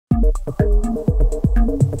Hi,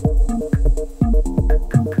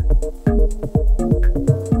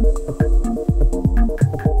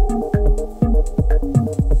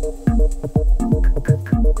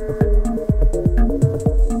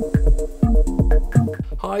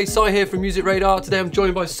 Si here from MusicRadar. Today I'm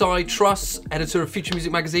joined by Si Truss, editor of Future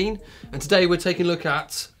Music magazine, and today we're taking a look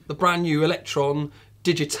at the brand new Elektron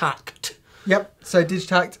Digitakt. Yep, so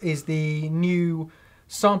Digitakt is the new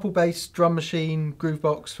sample-based drum machine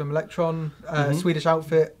groovebox from Elektron, Swedish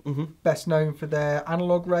outfit, best known for their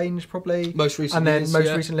analog range probably. Most recently, and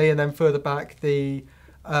then recently, and then further back the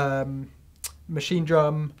machine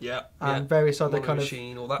drum, and various other Mono kind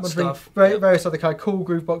machine, all that stuff. stuff. Various other kind of cool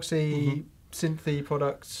grooveboxy synthy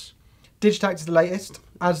products. Digitakt is the latest.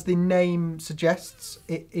 As the name suggests,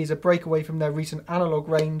 it is a breakaway from their recent analog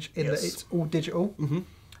range in that it's all digital.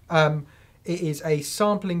 It is a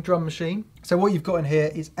sampling drum machine. So what you've got in here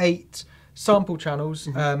is 8 sample channels,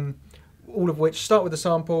 all of which start with a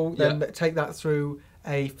sample, then take that through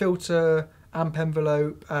a filter, amp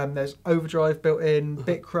envelope, there's overdrive built in,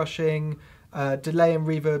 bit crushing, delay and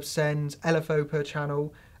reverb sends, LFO per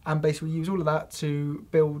channel, and basically use all of that to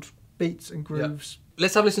build beats and grooves.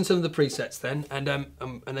 Let's have a listen to some of the presets then, and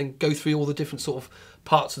then go through all the different sort of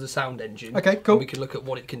parts of the sound engine. Okay, cool. And we can look at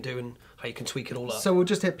what it can do and how you can tweak it all up. So we'll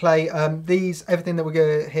just hit play. Everything that we're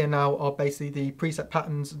going to hear now are basically the preset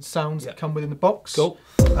patterns and sounds that come within the box. Cool.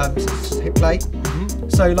 So just hit play.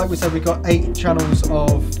 So like we said, we've got 8 channels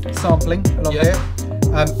of sampling along here,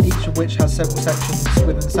 each of which has several sections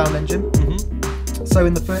within the sound engine. So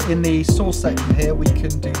in the source section here, we can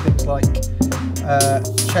do things like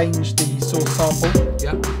change the source sample.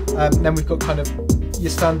 Then we've got kind of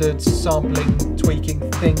your standard sampling, tweaking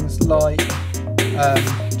things like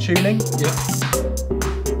tuning. We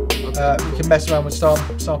can mess around with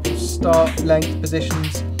sample start, length,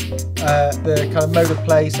 positions, the kind of mode of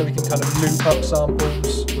play, so we can kind of loop up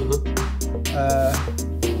samples.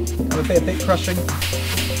 A bit of bit crushing.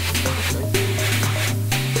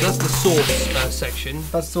 So that's the source section.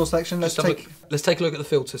 That's the source section. Let's take a look at the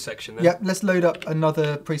filter section then. Yeah, let's load up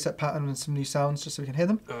another preset pattern and some new sounds just so we can hear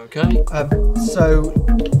them. Okay. So,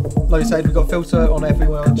 like I said, we've got filter on every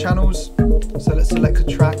one of the channels. So let's select a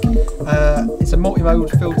track. It's a multi-mode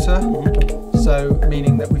filter, so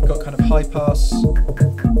meaning that we've got kind of high pass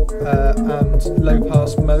and low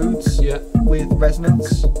pass modes with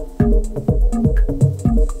resonance,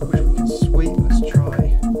 which we can sweep. Let's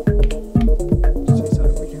try.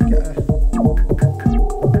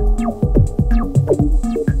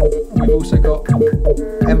 We've also got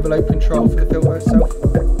envelope control for the filter itself.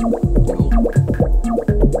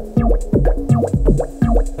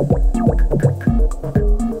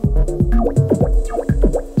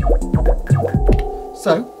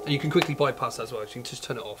 So you can quickly bypass that as well. So you can just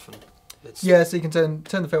turn it off and so you can turn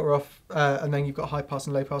the filter off, and then you've got high pass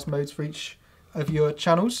and low pass modes for each of your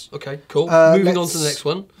channels. Okay, cool. Moving on to the next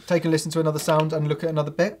one. Take a listen to another sound and look at another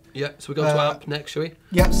bit. Yeah, so we go to amp next, shall we?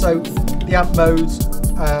 Yeah, so the amp modes,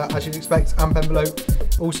 as you'd expect, amp envelope,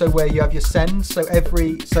 also where you have your sends. So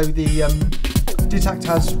the Digitakt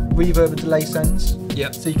has reverb and delay sends.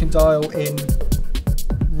 Yeah. So you can dial in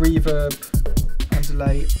reverb and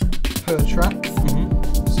delay per track.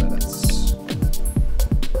 So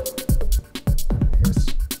here's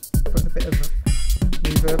put a bit of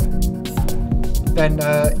reverb. Then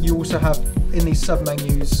you also have in these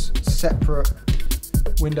sub-menus separate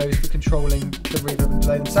windows for controlling the reverb and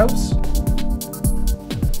delay themselves.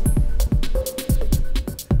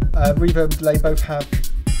 Reverb and delay both have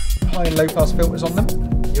high and low pass filters on them.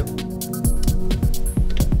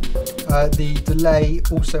 The delay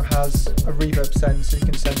also has a reverb send, so you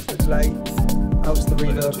can send the delay out to the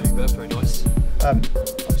reverb. Very nice.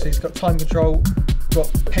 Obviously it's got time control,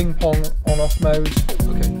 got ping pong on-off mode.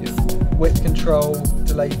 Width control,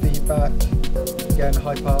 delay feedback, again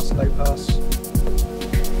high pass, low pass.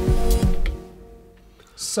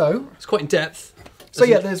 So it's quite in depth. So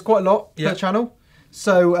yeah, there's quite a lot per channel.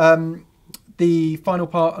 So the final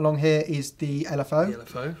part along here is the LFO. The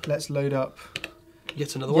LFO. Let's load up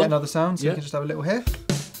yet another one. Another sound, so you can just have a little hear.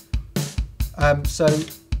 So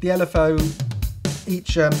the LFO,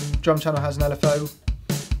 each drum channel has an LFO.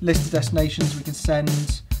 List of destinations we can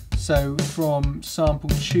send. So from sample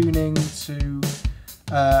tuning to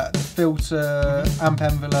filter, amp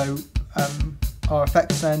envelope, our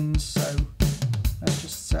effect sends. So let's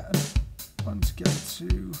just set one to go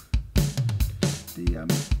to the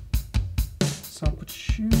sample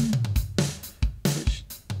tune, which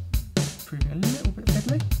is proving a little bit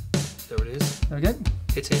fiddly. There it is. There we go.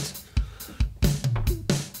 Hit it.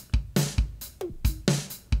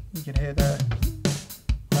 You can hear the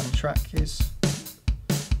track is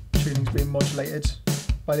tuning's being modulated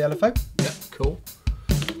by the LFO. Yeah, cool.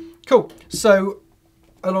 Cool. So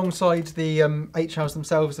alongside the 8 channels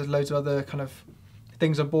themselves, there's loads of other kind of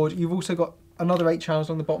things on board. You've also got another 8 channels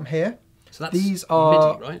on the bottom here. So that's these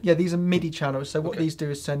are MIDI, right? Yeah, these are MIDI channels. So what these do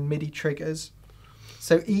is send MIDI triggers.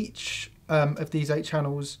 So each of these 8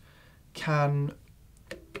 channels can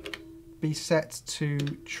be set to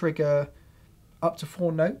trigger up to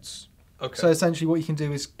 4 notes. Okay. So essentially what you can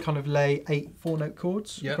do is kind of lay 8 4-note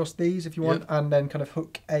chords across these if you want, and then kind of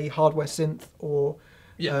hook a hardware synth or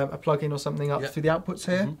a plugin or something up through the outputs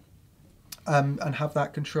here, and have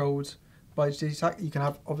that controlled by Digitakt. You can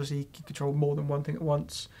have, obviously, you can control more than one thing at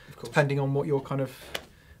once, depending on what your kind of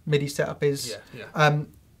MIDI setup is.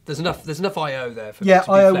 There's enough I/O there for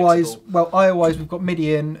I/O wise. Well, I/O wise, we've got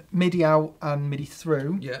MIDI in, MIDI out, and MIDI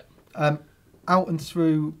through. Out and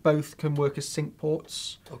through both can work as sync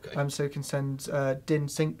ports. So you can send DIN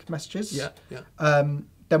sync messages. Then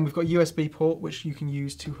we've got a USB port which you can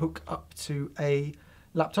use to hook up to a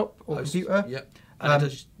laptop or computer. And it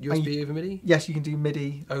does USB over MIDI? Yes, you can do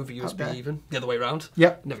MIDI over USB even. The other way around?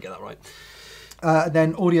 Never get that right.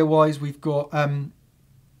 Then audio-wise, we've got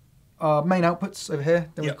our main outputs over here.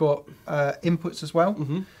 Then we've got inputs as well.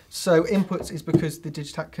 So inputs is because the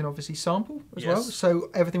Digitakt can obviously sample as well.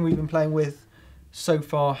 So everything we've been playing with so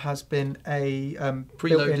far has been a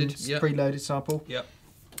preloaded sample.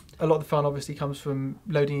 A lot of the fun obviously comes from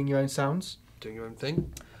loading in your own sounds. Doing your own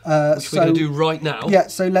thing. Which we're going to do right now. Yeah,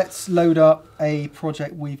 so let's load up a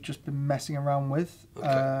project we've just been messing around with.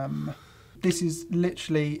 This is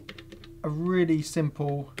literally a really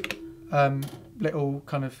simple little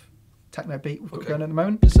kind of techno beat we've got going at the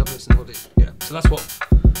moment. Let's have a listen to what it, so that's what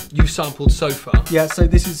you've sampled so far. Yeah, so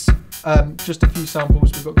this is just a few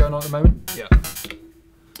samples we've got going on at the moment.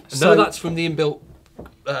 And none of that's from the inbuilt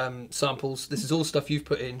samples. This is all stuff you've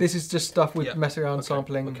put in. This is just stuff we've messing around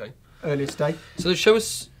sampling earlier today. So show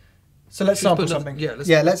us. So let's sample something.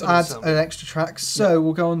 Let's add an extra track. So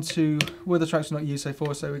we'll go on to where the tracks we've not used so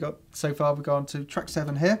far. So we've gone on to track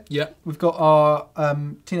 7 here. We've got our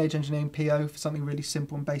Teenage Engineering PO for something really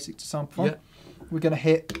simple and basic to sample from. We're going to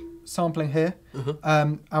hit sampling here,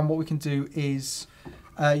 and what we can do is,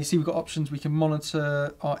 you see we've got options. We can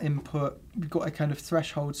monitor our input. We've got a kind of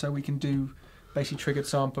threshold, so we can do basically triggered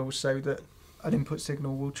samples, so that an input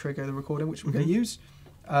signal will trigger the recording, which we're going to use.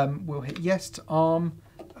 We'll hit yes to ARM,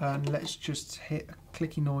 and let's just hit a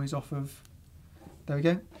clicky noise off of. There we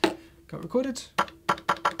go. Got recorded.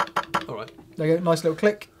 All right. There you go. Nice little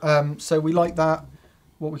click. So we like that.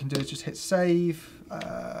 What we can do is just hit save.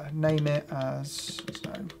 Name it as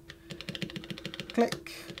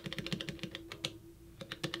click.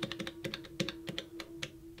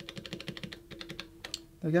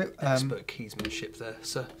 There we go. Expert keysmanship there,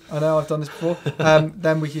 sir. I know, I've done this before.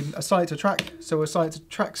 Then we can assign it to a track. So we'll assign it to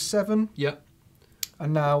track 7.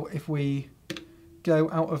 And now if we go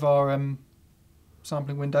out of our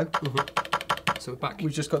sampling window, so we're back.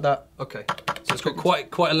 We've just got that. So it's got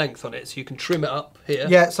quite a length on it, so you can trim it up here.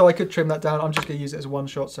 Yeah, so I could trim that down. I'm just going to use it as a one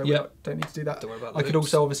shot, so we don't need to do that. Don't worry about I could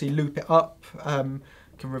also obviously loop it up, can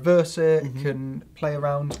reverse it, can play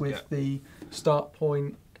around with the start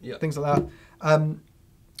point, things like that.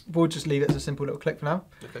 We'll just leave it as a simple little click for now.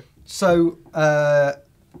 So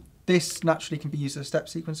this naturally can be used as a step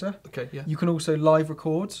sequencer. You can also live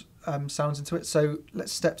record sounds into it. So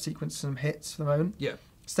let's step sequence some hits for the moment.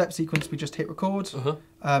 Step sequence, we just hit record.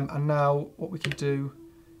 And now what we can do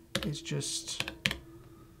is just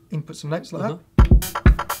input some notes like that.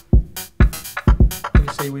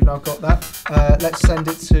 You see we've now got that. Let's send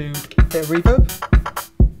it to a bit of reverb.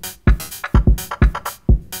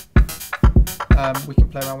 We can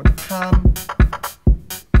play around with the pan.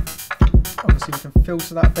 Obviously we can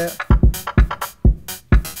filter that bit.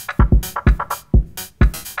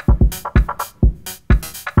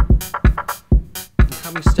 And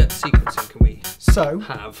how many step sequencing can we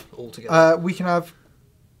have altogether? We can have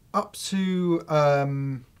up to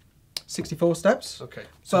 64 steps.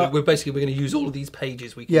 So we're going to use all of these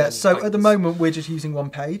pages. So at the moment we're just using one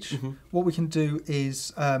page. What we can do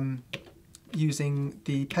is, using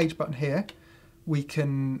the page button here, we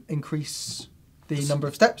can increase the number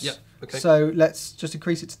of steps. So let's just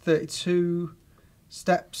increase it to 32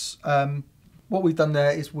 steps. What we've done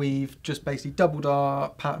there is we've just basically doubled our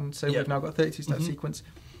pattern, so we've now got a 32 step sequence.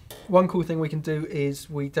 One cool thing we can do is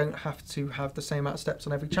we don't have to have the same amount of steps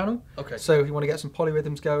on every channel. So if you want to get some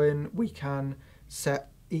polyrhythms going, we can set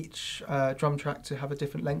each drum track to have a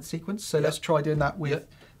different length sequence. So let's try doing that with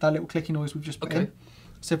that little clicky noise we've just put in.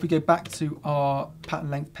 So if we go back to our pattern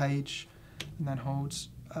length page, and then holds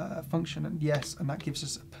function and yes, and that gives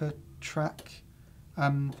us a per track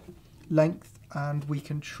length, and we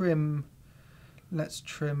can trim. Let's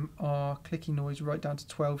trim our clicky noise right down to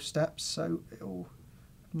 12 steps, so it'll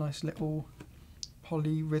nice little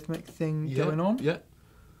polyrhythmic thing going on. Yeah.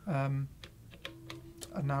 And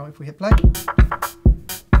now if we hit play,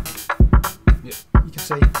 yeah, you can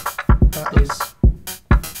see that is.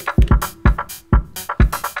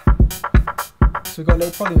 So we've got a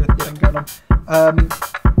little polyrhythmic thing going on.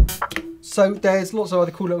 So there's lots of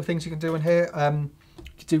other cool little things you can do in here. You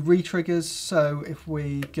can do re-triggers. So if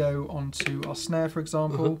we go onto our snare, for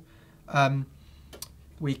example,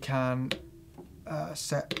 we can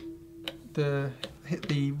hit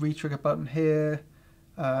the re-trigger button here,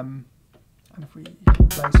 and if we hit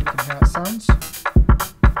play, so we can hear how it sounds.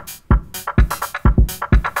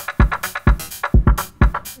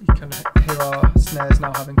 You can hear our snares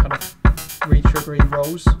now having kind of re-triggery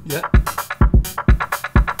rolls. Yeah.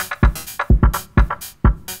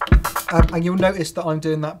 And you'll notice that I'm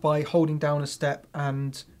doing that by holding down a step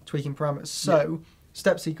and tweaking parameters. So,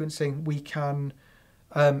 step sequencing, we can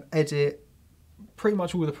edit pretty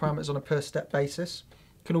much all the parameters on a per step basis.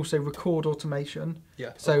 Can also record automation.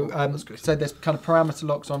 Yeah. So, that's good. so there's kind of parameter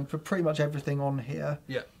locks on for pretty much everything on here.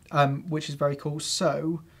 Yeah. Which is very cool.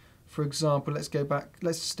 So, for example, let's go back.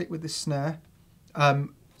 Let's stick with this snare.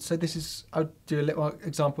 So this is, I'll do a little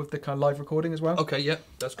example of the kind of live recording as well. Okay. Yeah.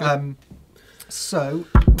 That's good. So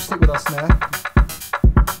we'll stick with our snare.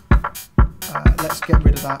 Let's get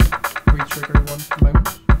rid of that re-triggering one for the moment.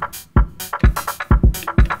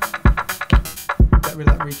 Get rid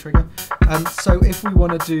of that re-trigger. So if we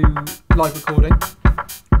want to do live recording,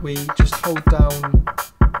 we just hold down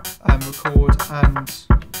record and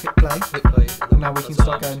hit play. Hit play. And now we can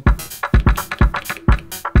start going.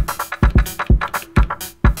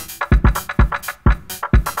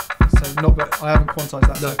 So not, but I haven't quantized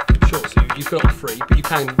that. No, sure. So you put it on free, but you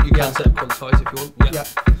can set up quantize if you want. Yeah.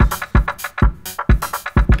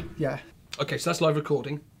 Yeah. Okay, so that's live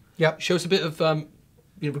recording. Yeah. Show us a bit of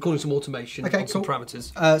recording some automation on some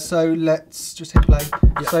parameters. So let's just hit play.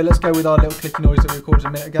 Yeah. So let's go with our little clicky noise that we recorded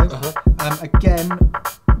a minute ago. Again,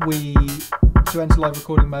 to enter live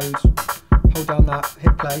recording mode, hold down that,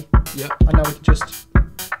 hit play. Yeah. And now we can just.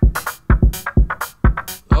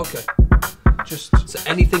 Okay. So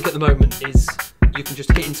anything at the moment is you can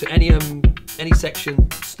just hit into any section,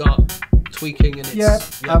 start tweaking, and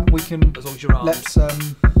it's we can. As long as your arms. Let's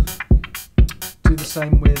do the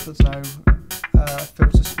same with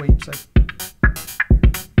filter sweep. So.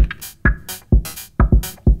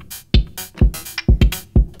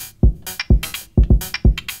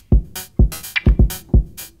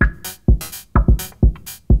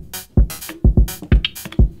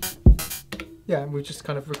 Yeah, and we've just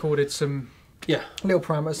kind of recorded some little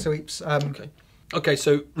parameter sweeps. Okay,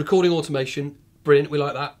 so recording automation, brilliant, we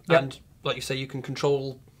like that. Yep. And like you say, you can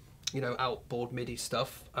control, outboard MIDI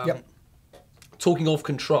stuff. Talking of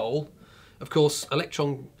control, of course,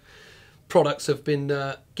 Elektron products have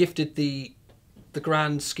been gifted the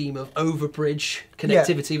grand scheme of Overbridge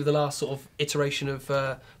connectivity with the last sort of iteration of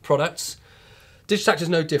products. Digitakt is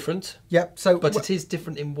no different. Yep. So, but it is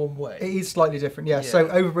different in one way. It is slightly different. Yeah. So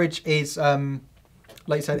Overbridge is,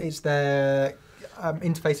 like you said, it's their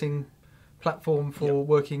interfacing platform for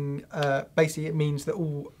working. Basically, it means that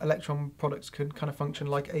all Elektron products can kind of function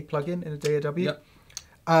like a plugin in a DAW. Yep.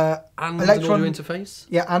 And an audio interface.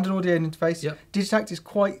 Yeah, and an audio interface. Yep. Digitakt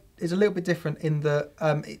is a little bit different in that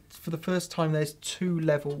for the first time there's two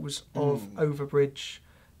levels of Overbridge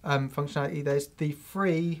functionality. There's the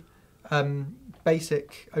free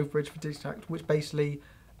basic Overbridge for Digitakt, which basically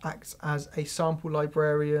acts as a sample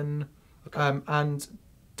librarian and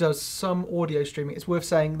does some audio streaming. It's worth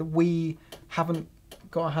saying that we haven't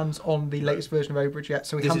got our hands on the latest version of Overbridge yet,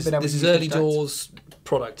 so we haven't been able to use This is early Digitakt. doors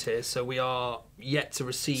product here, so we are yet to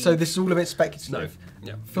receive. So this is all a bit speculative. No,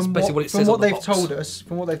 yeah. From what they've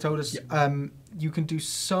told us, you can do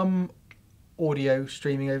some audio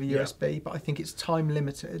streaming over USB, but I think it's time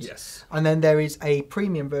limited. Yes. And then there is a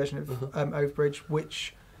premium version of Overbridge,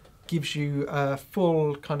 which gives you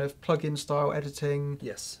full kind of plug-in style editing.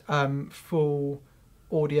 Yes. Full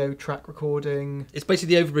audio track recording. It's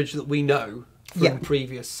basically the Overbridge that we know from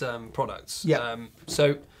previous products. Yeah.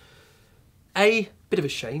 So, a bit of a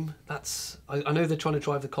shame. I know they're trying to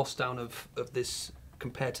drive the cost down of this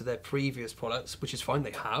compared to their previous products, which is fine.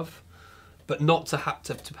 They have. But not to have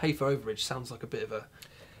to pay for Overbridge sounds like a bit of a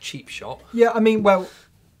cheap shot. Yeah, I mean, well,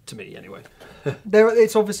 to me anyway.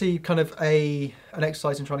 It's obviously kind of an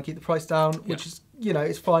exercise in trying to keep the price down, which is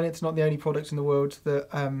it's fine. It's not the only product in the world that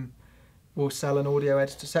will sell an audio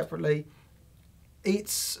editor separately.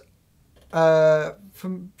 It's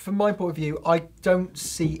from my point of view, I don't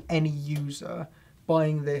see any user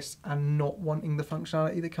buying this and not wanting the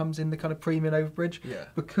functionality that comes in the kind of premium Overbridge, Yeah.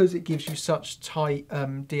 because it gives you such tight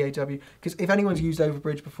DAW. Because if anyone's used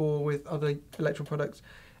Overbridge before with other Elektron products,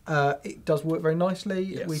 it does work very nicely.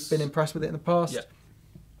 Yes. We've been impressed with it in the past. Yeah.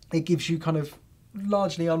 It gives you kind of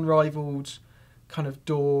largely unrivaled kind of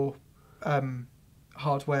DAW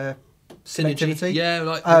hardware Synergy. connectivity. Yeah,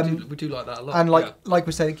 like we do like that a lot. And like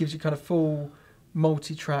we said, it gives you kind of full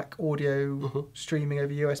multi-track audio streaming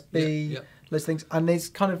over USB, those things. And there's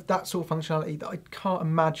kind of that sort of functionality that I can't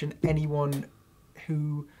imagine anyone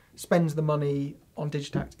who spends the money on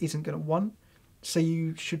Digitakt isn't going to want. So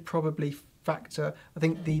you should probably factor, I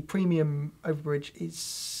think the premium Overbridge is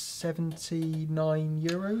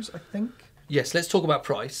 €79, I think. Yes, let's talk about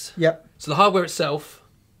price. Yep. So the hardware itself,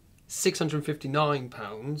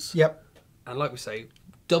 £659. Yep. And like we say,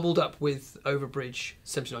 doubled up with Overbridge,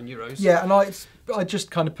 €79. Yeah, and I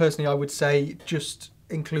just kind of personally, I would say just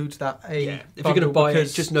includes that if you're going to buy it,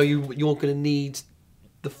 just know you're going to need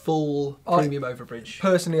the full premium Overbridge.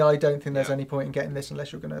 Personally, I don't think there's any point in getting this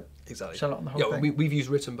unless you're going to shell out on the whole thing. We've used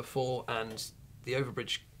Rhythm before, and the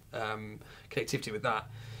Overbridge connectivity with that,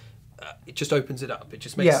 it just opens it up. It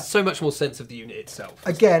just makes so much more sense of the unit itself.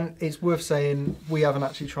 Again, it's worth saying we haven't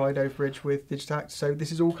actually tried Overbridge with Digitakt, so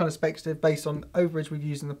this is all kind of speculative based on Overbridge we've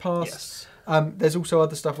used in the past. Yes. There's also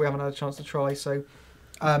other stuff we haven't had a chance to try, so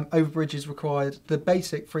Overbridge is required. The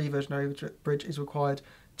basic free version of Overbridge is required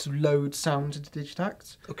to load sound into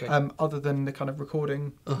Digitakt. Okay. Other than the kind of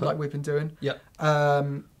recording like we've been doing. Yeah.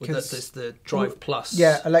 There's the Drive Plus.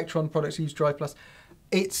 Yeah, Elektron products use Drive Plus.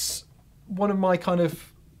 It's one of my kind of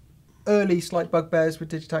early slight bugbears with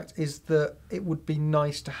Digitakt is that it would be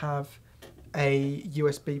nice to have a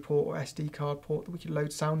USB port or SD card port that we could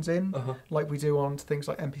load sounds in, like we do on things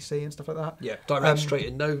like MPC and stuff like that. Yeah, direct straight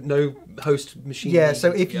in, no host machine. Yeah,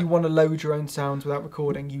 so if you want to load your own sounds without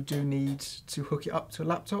recording, you do need to hook it up to a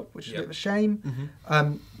laptop, which is a bit of a shame.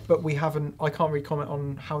 But we haven't. I can't really comment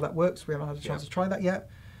on how that works. We haven't had a chance to try that yet.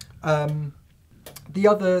 The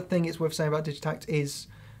other thing it's worth saying about Digitakt is,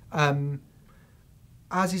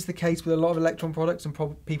 as is the case with a lot of Elektron products, and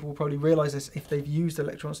people will probably realise this if they've used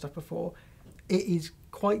Elektron stuff before, it is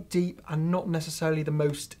quite deep and not necessarily the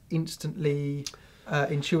most instantly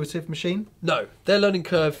intuitive machine. No, their learning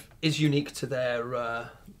curve is unique to their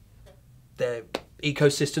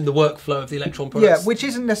ecosystem, the workflow of the Elektron products. Yeah, which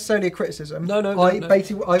isn't necessarily a criticism. No.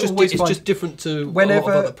 Basically, it's just different to a lot of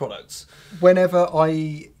other products. Whenever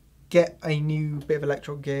I get a new bit of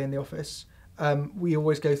Elektron gear in the office, we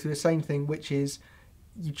always go through the same thing, which is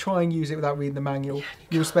you try and use it without reading the manual. Yeah,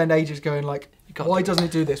 you'll spend ages going like, why doesn't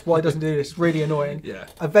it do this? Why doesn't it do this? It's really annoying. Yeah.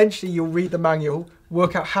 Eventually you'll read the manual,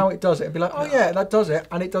 work out how it does it, and be like, oh yeah, that does it.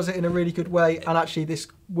 And it does it in a really good way. And actually this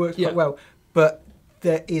works quite well. But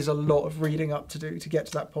there is a lot of reading up to do to get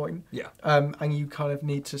to that point. Yeah. And you kind of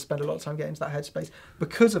need to spend a lot of time getting into that headspace.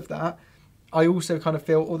 Because of that, I also kind of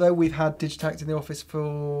feel, although we've had Digitakt in the office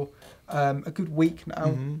for a good week now,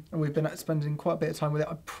 and we've been spending quite a bit of time with it,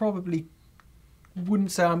 I probably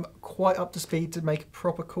wouldn't say I'm quite up to speed to make a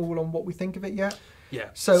proper call on what we think of it yet. Yeah.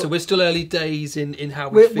 So we're still early days in how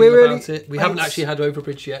we feel about it. We haven't actually had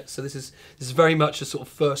Overbridge yet, so this is very much a sort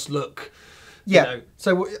of first look. Yeah. You know,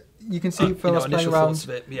 so you can see from us playing around.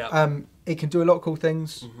 It, it can do a lot of cool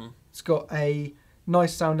things. It's got a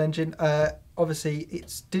nice sound engine. Obviously,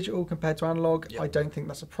 it's digital compared to analog. I don't think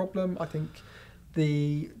that's a problem. I think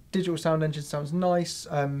the digital sound engine sounds nice.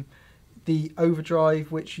 The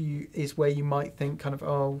overdrive, which is where you might think kind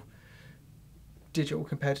of, digital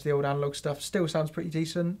compared to the old analog stuff, still sounds pretty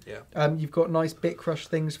decent. Yeah. You've got nice bit crush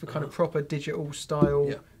things for kind of proper digital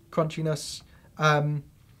style crunchiness. And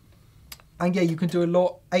yeah, you can do a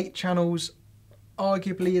lot. 8 channels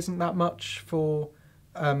arguably isn't that much for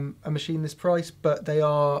a machine this price, but there's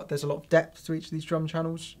a lot of depth to each of these drum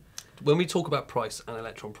channels. When we talk about price and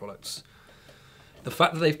Elektron products, the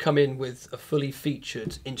fact that they've come in with a fully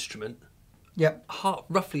featured instrument,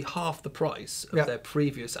 roughly half the price of their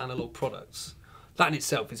previous analog products, that in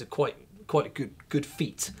itself is quite a good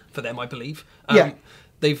feat for them, I believe.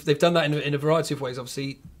 They've done that in a variety of ways.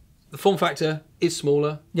 Obviously, the form factor is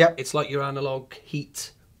smaller. Yeah, it's like your analog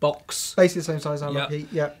heat box, basically the same size analog heat.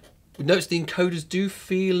 Yeah. We noticed the encoders do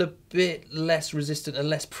feel a bit less resistant and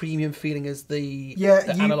less premium feeling as the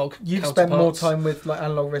analog. You've spent more time with like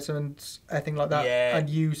analog rhythm and anything like that, and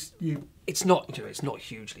you. It's not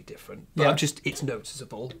hugely different, but it's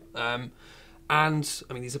noticeable. And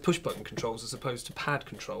I mean, these are push button controls as opposed to pad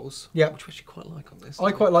controls. Yeah, which we actually quite like on this.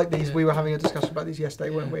 I quite like these. Yeah. We were having a discussion about these yesterday,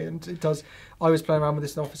 weren't we? And it does. I was playing around with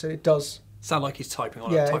this in the office, and it does sound like he's typing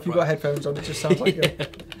on. Yeah, if you've got headphones on, it just sounds like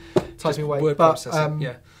you're typing away. Word processing.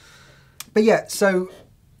 But yeah, so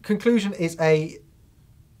conclusion is a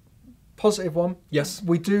positive one. Yes.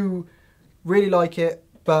 We do really like it,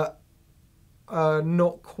 but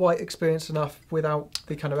not quite experienced enough without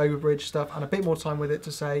the kind of Overbridge stuff and a bit more time with it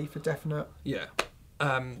to say for definite. Yeah.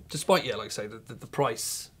 Despite, like I say, the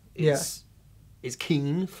price is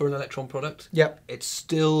keen for an Elektron product. Yeah. It's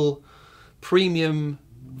still premium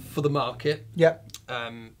for the market. Yeah.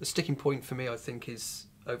 The sticking point for me, I think, is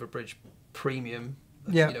Overbridge Premium.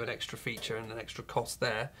 Yeah. You know, an extra feature and an extra cost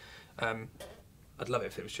there. I'd love it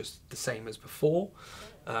if it was just the same as before.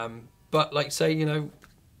 But like say, you know,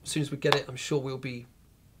 as soon as we get it, I'm sure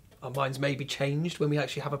our minds may be changed when we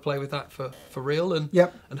actually have a play with that for real. And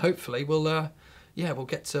and hopefully we'll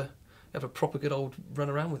get to have a proper good old run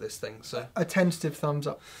around with this thing. So a tentative thumbs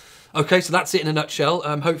up. Okay, so that's it in a nutshell.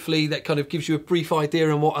 Hopefully that kind of gives you a brief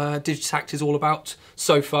idea on what Digitakt is all about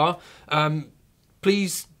so far.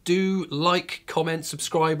 Please do like, comment,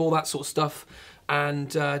 subscribe, all that sort of stuff.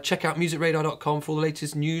 And check out musicradar.com for all the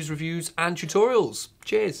latest news, reviews and tutorials.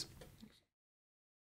 Cheers.